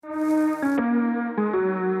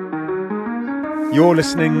You're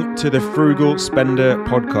listening to the Frugal Spender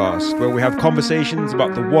podcast, where we have conversations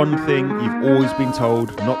about the one thing you've always been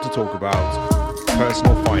told not to talk about: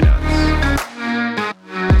 personal finance.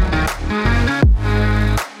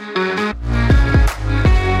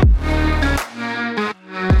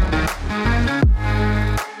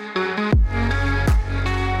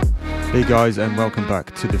 Hey guys, and welcome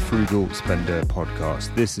back to the Frugal Spender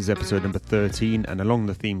podcast. This is episode number 13, and along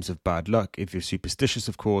the themes of bad luck, if you're superstitious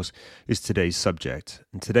of course, is today's subject.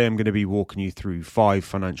 And today I'm going to be walking you through 5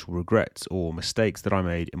 financial regrets or mistakes that I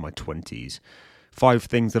made in my 20s. 5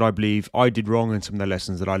 things that I believe I did wrong and some of the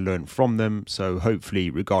lessons that I learned from them, so hopefully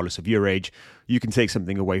regardless of your age, you can take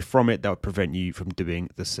something away from it that would prevent you from doing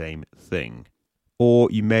the same thing. Or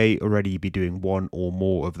you may already be doing one or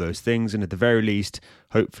more of those things, and at the very least,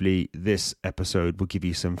 hopefully this episode will give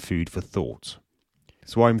you some food for thought.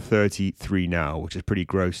 So I'm 33 now, which is pretty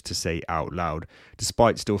gross to say out loud.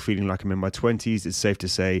 Despite still feeling like I'm in my 20s, it's safe to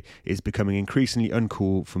say it's becoming increasingly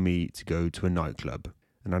uncool for me to go to a nightclub.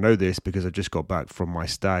 And I know this because I just got back from my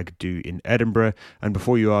stag do in Edinburgh, and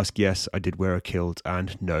before you ask, yes, I did wear a kilt,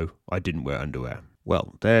 and no, I didn't wear underwear.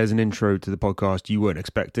 Well, there's an intro to the podcast you weren't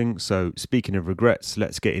expecting, so speaking of regrets,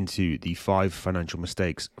 let's get into the 5 financial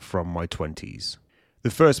mistakes from my 20s.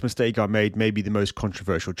 The first mistake I made may be the most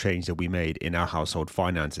controversial change that we made in our household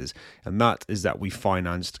finances, and that is that we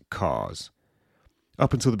financed cars.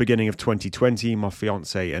 Up until the beginning of 2020, my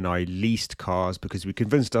fiance and I leased cars because we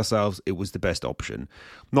convinced ourselves it was the best option.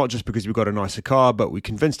 Not just because we got a nicer car, but we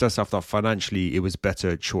convinced ourselves that financially it was a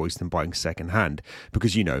better choice than buying second-hand,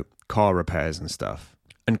 because, you know, car repairs and stuff.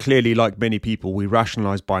 And clearly, like many people, we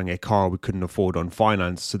rationalised buying a car we couldn't afford on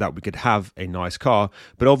finance so that we could have a nice car,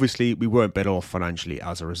 but obviously we weren't better off financially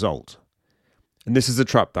as a result. And this is a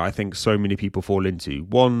trap that I think so many people fall into,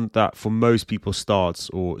 one that for most people starts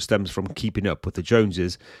or stems from keeping up with the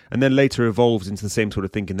Joneses, and then later evolves into the same sort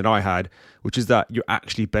of thinking that I had, which is that you're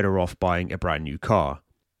actually better off buying a brand new car.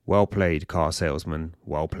 Well played, car salesman,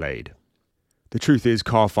 well played. The truth is,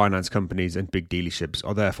 car finance companies and big dealerships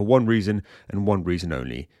are there for one reason and one reason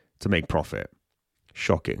only: to make profit.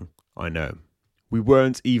 Shocking, I know. We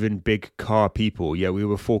weren't even big car people, yet we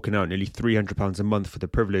were forking out nearly £300 a month for the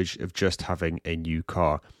privilege of just having a new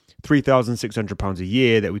car. £3,600 a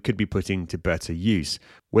year that we could be putting to better use,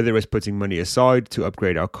 whether it's putting money aside to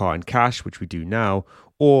upgrade our car in cash, which we do now,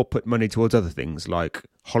 or put money towards other things like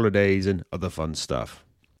holidays and other fun stuff.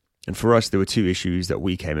 And for us, there were 2 issues that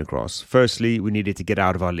we came across. Firstly, we needed to get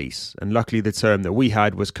out of our lease, and luckily the term that we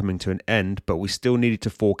had was coming to an end, but we still needed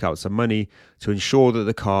to fork out some money to ensure that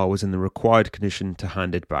the car was in the required condition to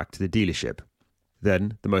hand it back to the dealership.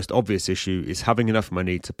 Then, the most obvious issue is having enough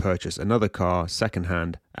money to purchase another car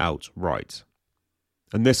second-hand outright.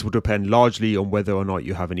 And this will depend largely on whether or not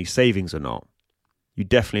you have any savings or not. You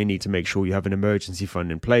definitely need to make sure you have an emergency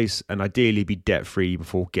fund in place, and ideally be debt-free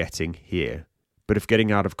before getting here. But if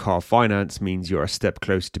getting out of car finance means you're a step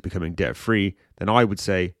closer to becoming debt-free, then I would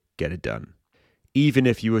say get it done. Even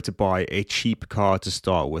if you were to buy a cheap car to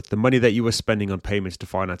start with, the money that you were spending on payments to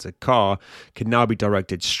finance a car can now be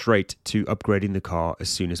directed straight to upgrading the car as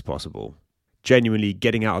soon as possible. Genuinely,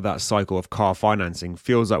 getting out of that cycle of car financing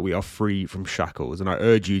feels like we are free from shackles, and I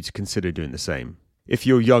urge you to consider doing the same. If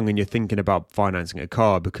you're young and you're thinking about financing a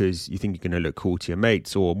car because you think you're going to look cool to your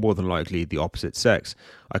mates, or more than likely the opposite sex,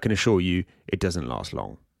 I can assure you it doesn't last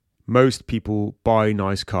long. Most people buy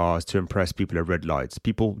nice cars to impress people at red lights,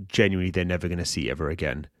 people genuinely they're never going to see ever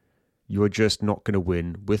again. You are just not going to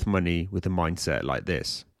win with money with a mindset like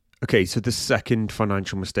this. Okay, so the second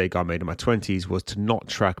financial mistake I made in my 20s was to not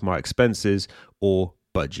track my expenses or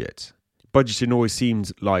budget. Budgeting always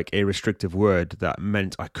seemed like a restrictive word that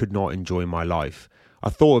meant I could not enjoy my life. I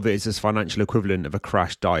thought of it as this financial equivalent of a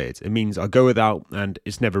crash diet. It means I go without and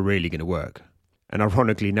it's never really going to work. And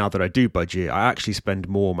ironically, now that I do budget, I actually spend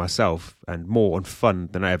more myself and more on fun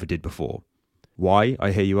than I ever did before. Why,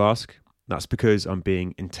 I hear you ask? That's because I'm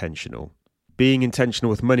being intentional. Being intentional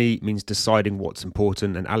with money means deciding what's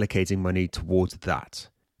important and allocating money towards that.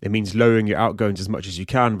 It means lowering your outgoings as much as you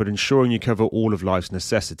can, but ensuring you cover all of life's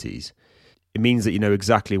necessities. It means that you know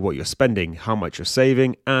exactly what you're spending, how much you're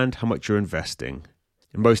saving, and how much you're investing.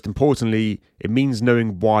 And most importantly, it means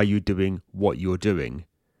knowing why you're doing what you're doing.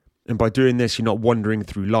 And by doing this, you're not wandering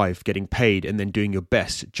through life, getting paid and then doing your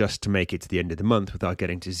best just to make it to the end of the month without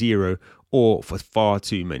getting to zero, or for far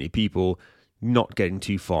too many people, not getting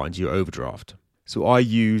too far into your overdraft. So I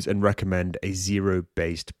use and recommend a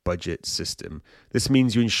zero-based budget system. This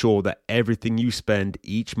means you ensure that everything you spend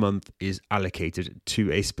each month is allocated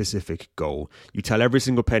to a specific goal. You tell every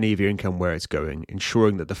single penny of your income where it's going,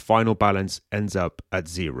 ensuring that the final balance ends up at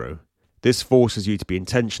zero. This forces you to be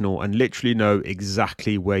intentional and literally know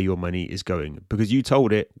exactly where your money is going because you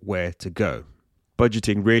told it where to go.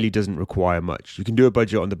 Budgeting really doesn't require much. You can do a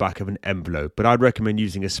budget on the back of an envelope, but I'd recommend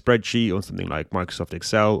using a spreadsheet on something like Microsoft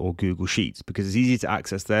Excel or Google Sheets because it's easy to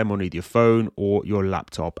access them on either your phone or your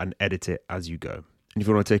laptop and edit it as you go. And if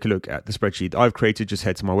you want to take a look at the spreadsheet that I've created, just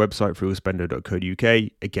head to my website,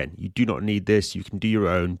 frugalspender.co.uk. Again, you do not need this. You can do your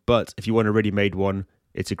own, but if you want a ready-made one,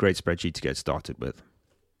 it's a great spreadsheet to get started with.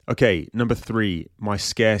 Okay, number 3, my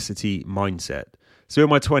scarcity mindset. So in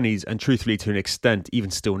my 20s, and truthfully to an extent, even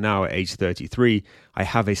still now at age 33, I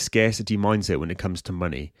have a scarcity mindset when it comes to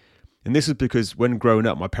money. And this is because when growing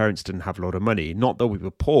up, my parents didn't have a lot of money. Not that we were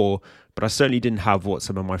poor, but I certainly didn't have what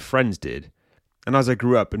some of my friends did. And as I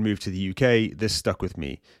grew up and moved to the UK, this stuck with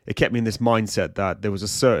me. It kept me in this mindset that there was a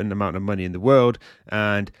certain amount of money in the world,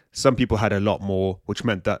 and some people had a lot more, which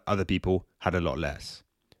meant that other people had a lot less.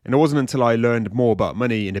 And it wasn't until I learned more about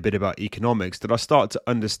money and a bit about economics that I started to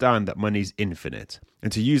understand that money's infinite.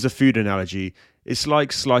 And to use a food analogy, it's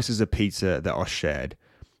like slices of pizza that are shared.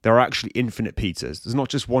 There are actually infinite pizzas. There's not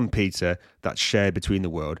just one pizza that's shared between the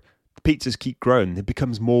world. The pizzas keep growing. It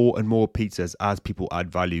becomes more and more pizzas as people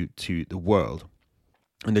add value to the world.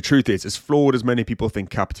 And the truth is, as flawed as many people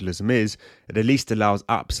think capitalism is, it at least allows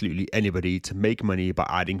absolutely anybody to make money by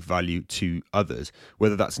adding value to others,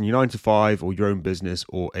 whether that's in your 9-to-5 or your own business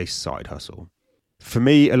or a side hustle. For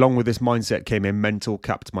me, along with this mindset came a mental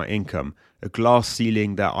cap to my income, a glass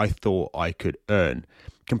ceiling that I thought I could earn.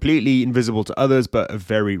 Completely invisible to others, but a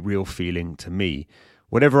very real feeling to me.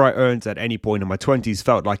 Whatever I earned at any point in my 20s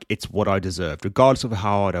felt like it's what I deserved. Regardless of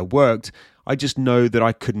how hard I worked, I just know that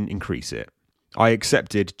I couldn't increase it. I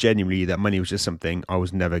accepted genuinely that money was just something I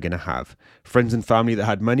was never going to have. Friends and family that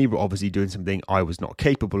had money were obviously doing something I was not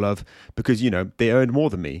capable of because, they earned more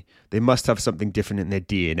than me. They must have something different in their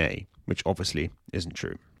DNA, which obviously isn't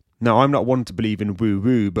true. Now, I'm not one to believe in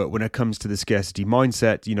woo-woo, but when it comes to the scarcity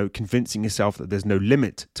mindset, convincing yourself that there's no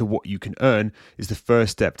limit to what you can earn is the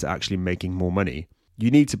first step to actually making more money. You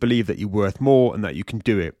need to believe that you're worth more and that you can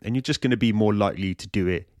do it, and you're just going to be more likely to do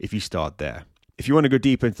it if you start there. If you want to go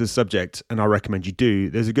deeper into the subject, and I recommend you do,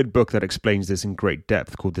 there's a good book that explains this in great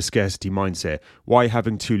depth called The Scarcity Mindset, Why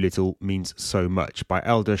Having Too Little Means So Much by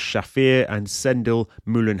Elder Shafir and Sendil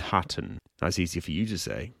Mulan-Hatton. That's easy for you to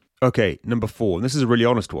say. Okay, number 4, and this is a really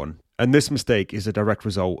honest one, and this mistake is a direct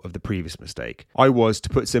result of the previous mistake. I was, to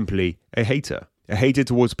put simply, a hater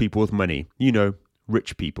towards people with money,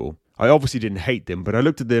 rich people. I obviously didn't hate them, but I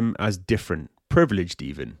looked at them as different. Privileged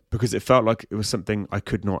even, because it felt like it was something I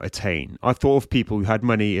could not attain. I thought of people who had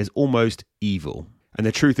money as almost evil. And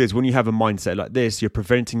the truth is, when you have a mindset like this, you're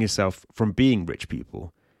preventing yourself from being rich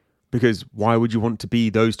people. Because why would you want to be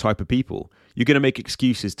those type of people? You're going to make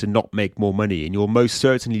excuses to not make more money, and you'll most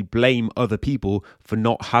certainly blame other people for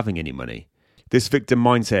not having any money. This victim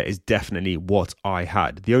mindset is definitely what I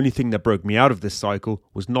had. The only thing that broke me out of this cycle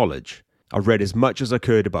was knowledge. I read as much as I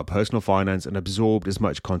could about personal finance and absorbed as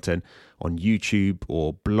much content on YouTube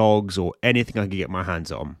or blogs or anything I could get my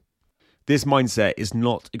hands on. This mindset is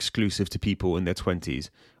not exclusive to people in their 20s.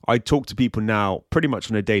 I talk to people now pretty much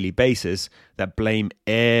on a daily basis that blame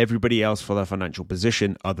everybody else for their financial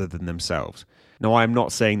position other than themselves. Now, I am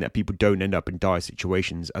not saying that people don't end up in dire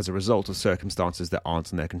situations as a result of circumstances that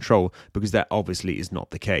aren't in their control, because that obviously is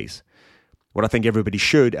not the case. What I think everybody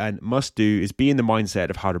should and must do is be in the mindset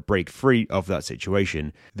of how to break free of that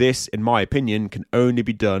situation. This, in my opinion, can only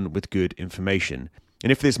be done with good information.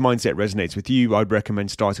 And if this mindset resonates with you, I'd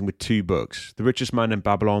recommend starting with 2 books, The Richest Man in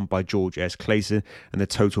Babylon by George S. Clason and The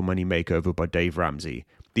Total Money Makeover by Dave Ramsey.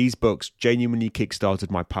 These books genuinely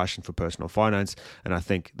kickstarted my passion for personal finance, and I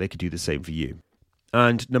think they could do the same for you.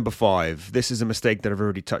 And number 5, this is a mistake that I've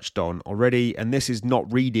already touched on already, and this is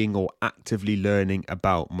not reading or actively learning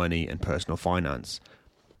about money and personal finance.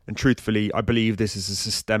 And truthfully, I believe this is a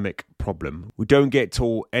systemic problem. We don't get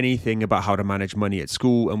taught anything about how to manage money at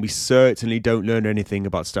school, and we certainly don't learn anything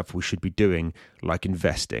about stuff we should be doing, like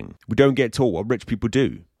investing. We don't get taught what rich people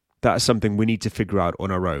do. That is something we need to figure out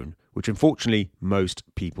on our own, which unfortunately most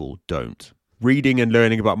people don't. Reading and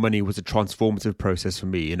learning about money was a transformative process for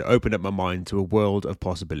me and opened up my mind to a world of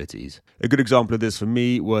possibilities. A good example of this for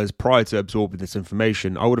me was prior to absorbing this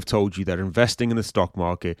information, I would have told you that investing in the stock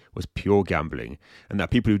market was pure gambling and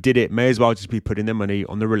that people who did it may as well just be putting their money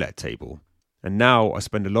on the roulette table. And now I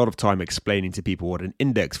spend a lot of time explaining to people what an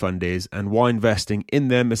index fund is and why investing in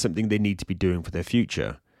them is something they need to be doing for their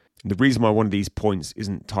future. The reason why one of these points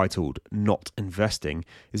isn't titled Not Investing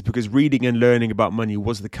is because reading and learning about money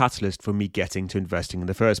was the catalyst for me getting to investing in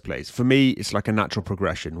the first place. For me, it's like a natural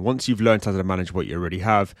progression. Once you've learned how to manage what you already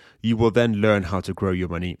have, you will then learn how to grow your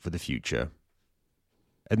money for the future.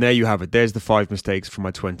 And there you have it. There's the 5 mistakes from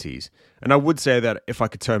my 20s. And I would say that if I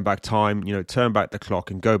could turn back time, turn back the clock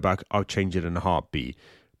and go back, I'd change it in a heartbeat.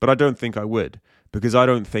 But I don't think I would, because I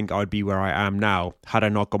don't think I'd be where I am now had I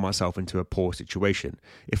not got myself into a poor situation.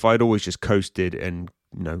 If I'd always just coasted and,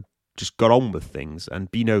 just got on with things and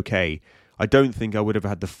been okay, I don't think I would have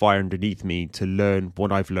had the fire underneath me to learn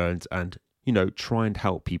what I've learned and, try and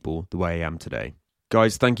help people the way I am today.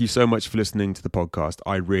 Guys, thank you so much for listening to the podcast.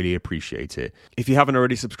 I really appreciate it. If you haven't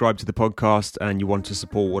already subscribed to the podcast and you want to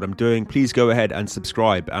support what I'm doing, please go ahead and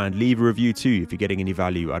subscribe and leave a review too if you're getting any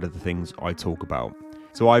value out of the things I talk about.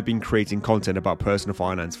 So I've been creating content about personal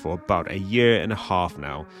finance for about 1.5 years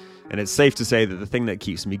now. And it's safe to say that the thing that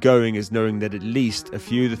keeps me going is knowing that at least a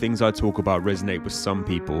few of the things I talk about resonate with some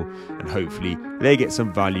people, and hopefully they get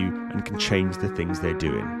some value and can change the things they're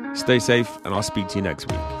doing. Stay safe, and I'll speak to you next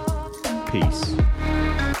week. Peace.